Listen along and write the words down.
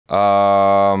That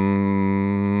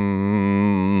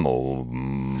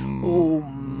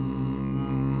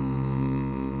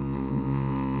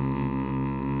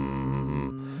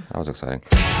was exciting.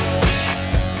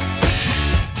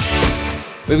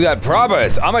 We've got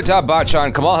Prabhas, Amitabh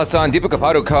Bachchan, Kamal, Haasan, Deepika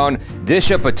Padukone,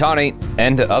 Disha Patani,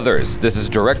 and others. This is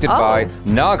directed by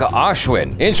Nag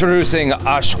Ashwin, introducing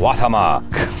Ashwatthama.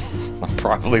 I'm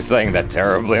probably saying that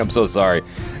terribly, I'm so sorry.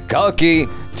 Kalki,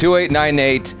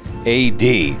 2898 AD.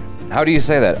 How do you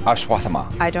say that? Ashwatthama.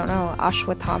 I don't know.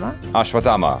 Ashwatthama?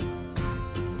 Ashwatthama.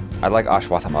 I like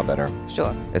Ashwatthama better.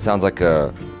 Sure. It sounds like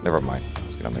a... Never mind. I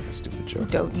was gonna make a stupid joke.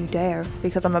 Don't you dare,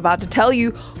 because I'm about to tell you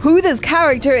who this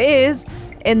character is.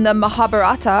 In the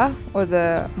Mahabharata, or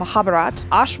the Mahabharat,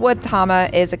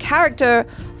 Ashwatthama is a character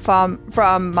from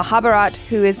Mahabharat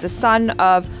who is the son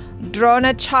of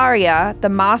Dronacharya, the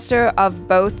master of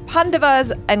both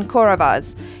Pandavas and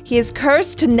Kauravas. He is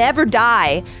cursed to never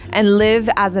die and live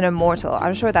as an immortal.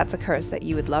 I'm sure that's a curse that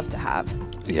you would love to have.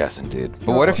 Yes, indeed.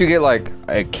 But what if you get like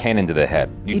a cannon to the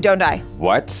head? You don't die.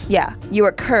 What? Yeah, you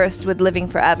are cursed with living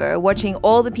forever, watching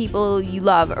all the people you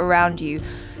love around you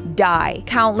die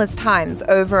countless times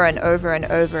over and over and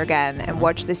over again and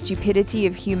watch the stupidity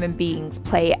of human beings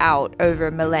play out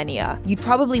over millennia. You'd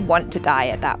probably want to die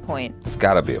at that point. There's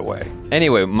gotta be a way.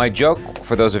 Anyway, my joke,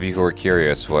 for those of you who are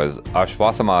curious, was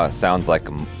Ashwatthama sounds like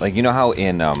you know how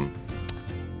in, oh,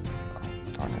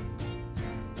 darn it.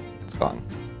 It's gone.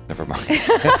 Never mind.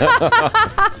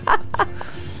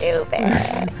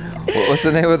 Stupid. What's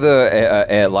the name of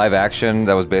the live action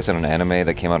that was based on an anime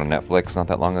that came out on Netflix not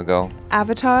that long ago?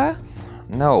 Avatar?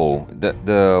 No,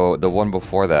 the one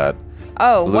before that.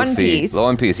 Oh, Luffy. One Piece.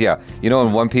 One Piece, yeah. You know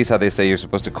in One Piece how they say you're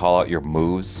supposed to call out your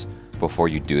moves before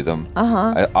you do them?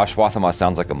 Uh-huh. Ashwatthama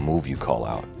sounds like a move you call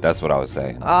out. That's what I was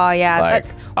saying. Oh, yeah. Like,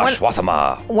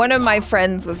 Ashwatthama. One of my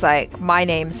friends was like, my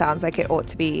name sounds like it ought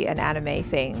to be an anime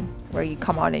thing where you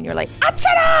come on and you're like,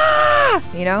 Achara!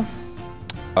 You know?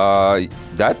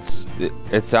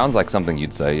 It sounds like something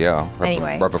you'd say, yeah.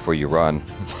 Anyway. Right before you run.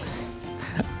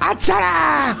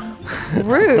 Achara!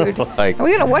 Rude. Like, are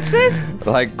we gonna watch this?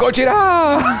 Like,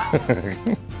 Gojira!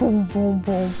 Boom, boom,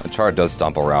 boom. Achara does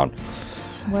stomp around.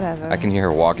 Whatever. I can hear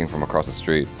her walking from across the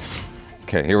street.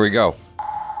 Okay, here we go.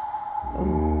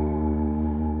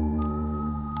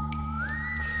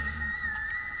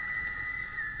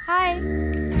 Hi.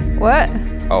 What?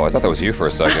 Oh, I thought that was you for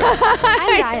a second.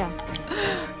 I'm Raya.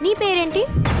 నీ పేరేంటి?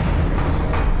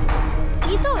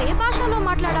 నీతో ఏ భాషలో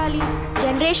మాట్లాడాలి?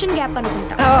 Generation gap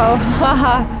అనుకుంటా. Oh.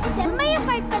 సెమ్మయ్య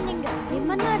fight turning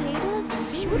ఏమన్నా raiders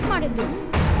shoot ಮಾಡಿದ್ರು.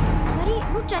 మరి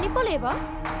నువ్వు చనిపోలేవా?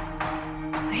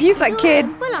 He's a kid.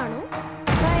 బలాను.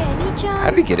 By any chance?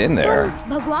 How did he get in there?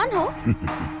 भगवान हो?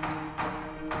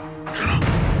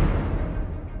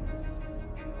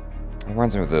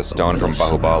 Reminds me of the stone from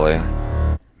Bahubali.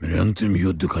 मेरे अंतिम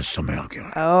युद्ध का समय आ गया.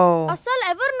 Oh. అసలు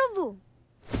ఎవరు నువ్వు?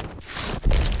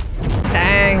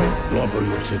 Dang. द्वापर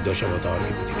युग से दशावतार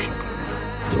की प्रतीक्षा करना.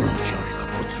 द्रोणाचार्य का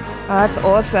पुत्र. Oh, that's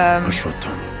awesome.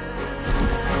 Ashwatthama.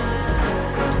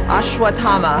 Oh,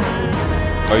 Ashwatthama.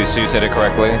 so you said it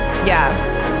correctly? Yeah.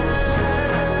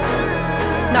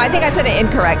 No, I think I said it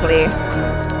incorrectly.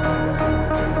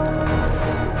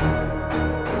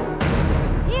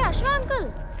 Hey, Ashwa uncle.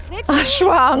 Wait for me.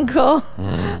 Ashwa uncle.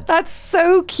 That's so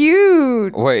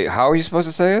cute. Wait, how are you supposed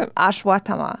to say it?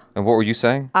 Ashwatthama. And what were you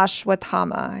saying?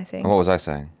 Ashwatthama, I think. And what was I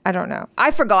saying? I don't know.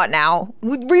 I forgot now.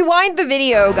 Rewind the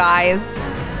video, guys.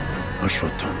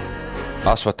 Ashwatthama.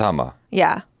 Ashwatthama.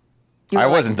 Yeah. I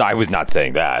was not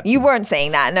saying that. You weren't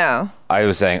saying that, no. I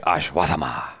was saying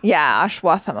Ashwatthama. Yeah,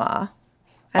 Ashwatthama.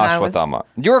 And Ashwatthama.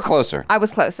 You were closer. I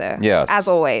was closer. Yes. As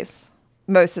always.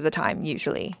 Most of the time,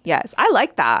 usually. Yes. I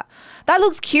like that. That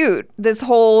looks cute. This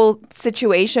whole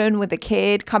situation with the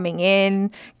kid coming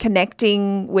in, connecting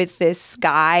with this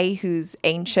guy who's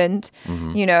ancient,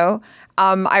 you know.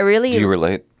 I really... Do you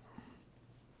relate?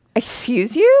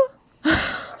 Excuse you?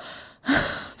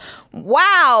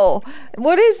 Wow.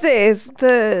 What is this?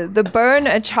 The Burn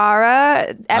Achara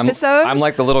episode? I'm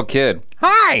like the little kid.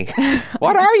 Hi!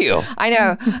 What are you? I know.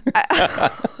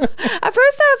 At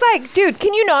first I was like, dude,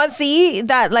 can you not see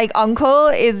that like uncle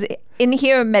is in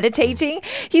here meditating?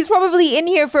 He's probably in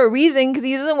here for a reason because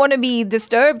he doesn't want to be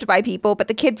disturbed by people, but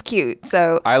the kid's cute.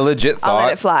 So I legit I'll let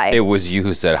thought it fly. it was you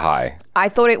who said hi. I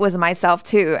thought it was myself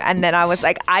too. And then I was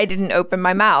like, I didn't open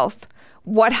my mouth.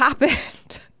 What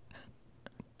happened?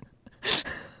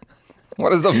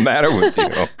 What is the matter with you?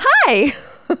 Hi.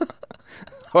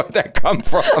 Where'd that come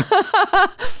from?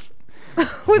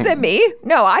 Was it me?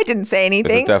 No, I didn't say This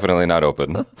anything. is definitely not open.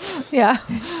 Yeah.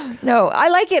 No, I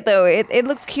like it though. It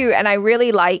looks cute, and I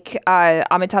really like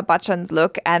Amitabh Bachchan's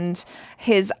look and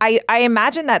his. I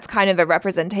imagine that's kind of a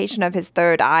representation of his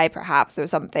third eye, perhaps, or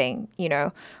something. You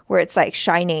know, where it's like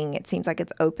shining. It seems like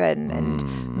it's open,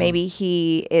 and maybe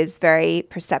he is very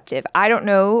perceptive. I don't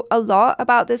know a lot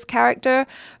about this character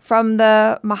from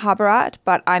the Mahabharata,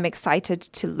 but I'm excited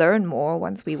to learn more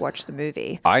once we watch the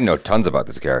movie. I know tons about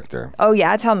this character. Oh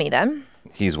yeah, tell me then.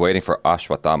 He's waiting for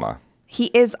Ashwatthama. He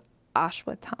is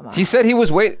Ashwatthama. He said he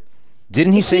was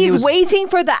Didn't he say he was? He's waiting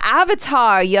for the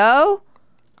avatar, yo.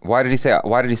 Why did he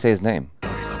say his name?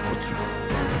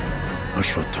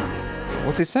 Ashwatthama.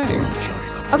 What's he saying?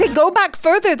 Okay, go back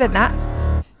further than that.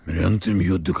 मेरे अंतिम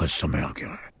युद्ध का समय आ गया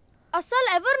है అసలు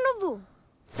ఎవరు నువ్వు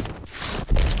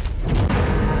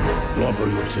द्वापर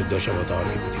युग से दशावतार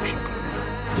की प्रतीक्षा करना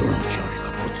द्रोणाचार्य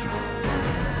का पुत्र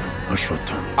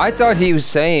Ashwatthama. I thought he was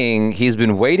saying he's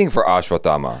been waiting for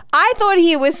Ashwatthama. I thought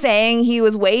he was saying he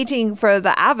was waiting for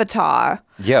the avatar.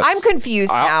 Yes. I'm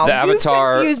confused now. The avatar,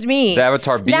 You've confused me. The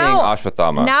avatar being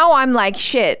Ashwatthama. Now I'm like,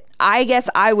 shit, I guess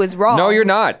I was wrong. No, you're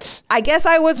not. I guess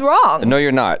I was wrong. No,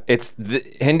 you're not. It's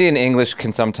Hindi and English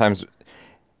can sometimes...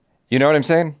 You know what I'm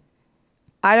saying?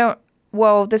 I don't...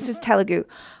 Well, this is Telugu.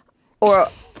 Or...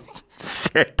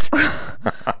 Shit.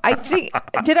 I think...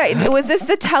 Was this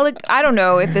the Telugu... I don't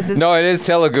know if this is... No, it is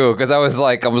Telugu, because I was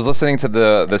listening to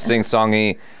the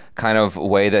sing-songy kind of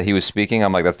way that he was speaking.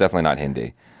 I'm like, that's definitely not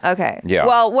Hindi. Okay. Yeah.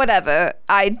 Well, whatever.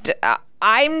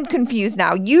 I'm confused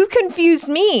now. You confused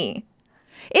me.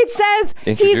 It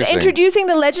says he's introducing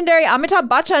the legendary Amitabh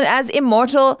Bachchan as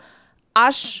immortal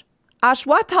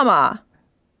Ashwatthama.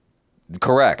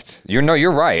 Correct.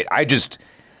 You're right.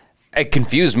 It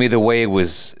confused me the way it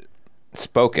was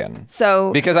spoken.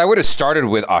 So because I would have started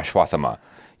with Ashwatthama.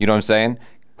 You know what I'm saying?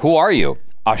 Who are you?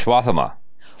 Ashwatthama.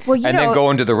 Well, and then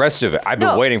go into the rest of it. I've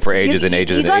been waiting for ages and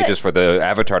ages and ages for the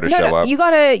avatar to show up. You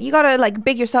gotta like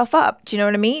big yourself up. Do you know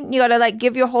what I mean? You gotta like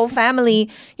give your whole family.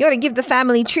 You gotta give the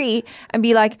family tree and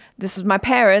be like, this is my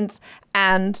parents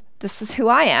and this is who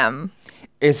I am.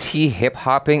 Is he hip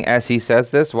hopping as he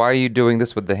says this? Why are you doing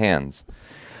this with the hands?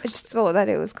 I just thought that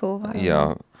it was cool.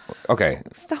 Yeah. Okay.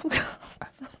 Stop.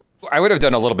 I would have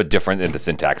done a little bit different in the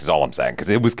syntax, is all I'm saying, because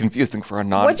it was confusing for a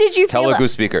non-Telugu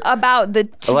speaker. About the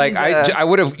teaser? Like, I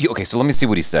would have... Okay, so let me see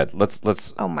what he said.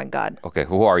 Let's... Oh, my God. Okay,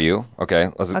 who are you? Okay.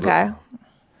 Okay.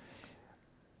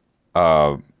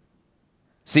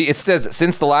 See, it says,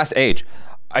 since the last age.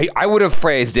 I would have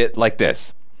phrased it like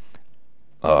this.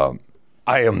 I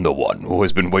am the one who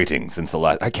has been waiting since the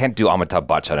last... I can't do Amitabh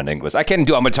Bachchan in English. I can't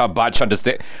do Amitabh Bachchan to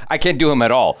say... I can't do him at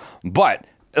all. But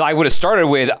I would have started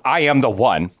with, I am the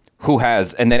one who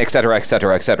has, and then et cetera, et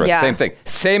cetera, et cetera. Yeah. Same thing.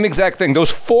 Same exact thing.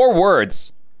 Those 4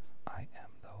 words. I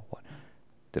am the one.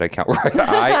 Did I count right?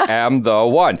 I am the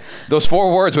one. Those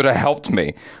 4 words would have helped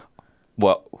me.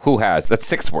 Well, who has? That's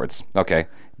 6 words. Okay.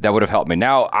 That would have helped me.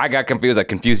 Now I got confused. I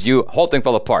confused you. Whole thing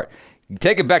fell apart.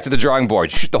 Take it back to the drawing board.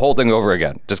 Shoot the whole thing over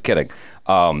again. Just kidding.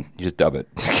 You just dub it.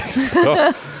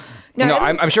 No,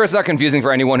 I'm sure it's not confusing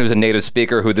for anyone who's a native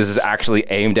speaker who this is actually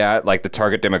aimed at, like the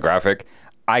target demographic.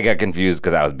 I got confused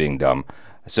because I was being dumb.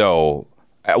 So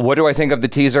what do I think of the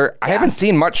teaser? I haven't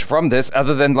seen much from this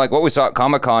other than like what we saw at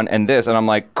Comic-Con and this, and I'm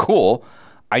like, cool.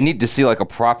 I need to see like a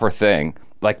proper thing.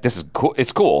 Like, this is cool.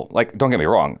 It's cool. Like, don't get me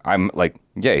wrong. I'm like,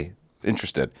 yay,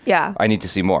 interested. Yeah. I need to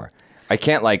see more. I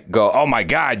can't like go, oh my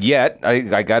God, yet.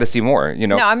 I got to see more, you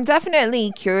know? No, I'm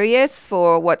definitely curious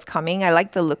for what's coming. I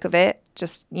like the look of it.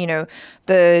 Just, you know,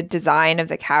 the design of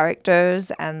the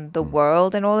characters and the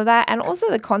world and all of that. And also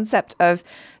the concept of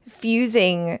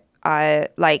fusing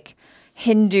like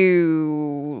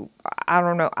Hindu, I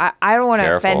don't know. I don't want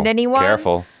to offend anyone.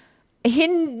 Careful.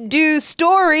 Hindu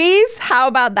stories. How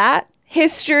about that?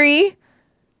 History.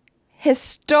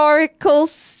 Historical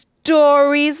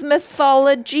stories,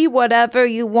 mythology, whatever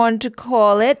you want to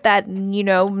call it, that, you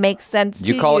know, makes sense to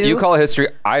you. You call it history.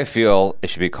 I feel it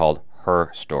should be called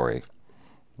her story.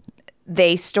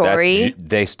 They story.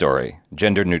 They story.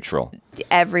 Gender neutral.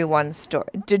 Everyone's story.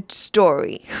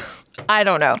 Story. I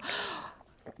don't know.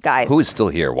 Guys. Who is still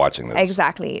here watching this?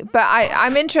 Exactly. But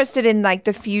I'm interested in like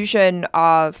the fusion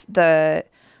of the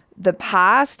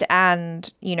past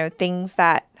and, you know, things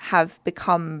that have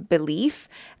become belief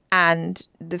and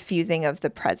the fusing of the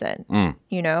present,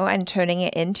 you know, and turning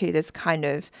it into this kind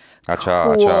of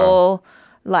cool,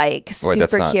 like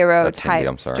superhero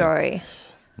type story.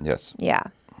 Yes. Yeah.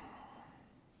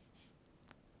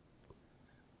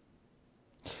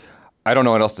 I don't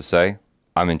know what else to say.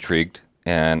 I'm intrigued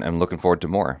and I'm looking forward to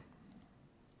more.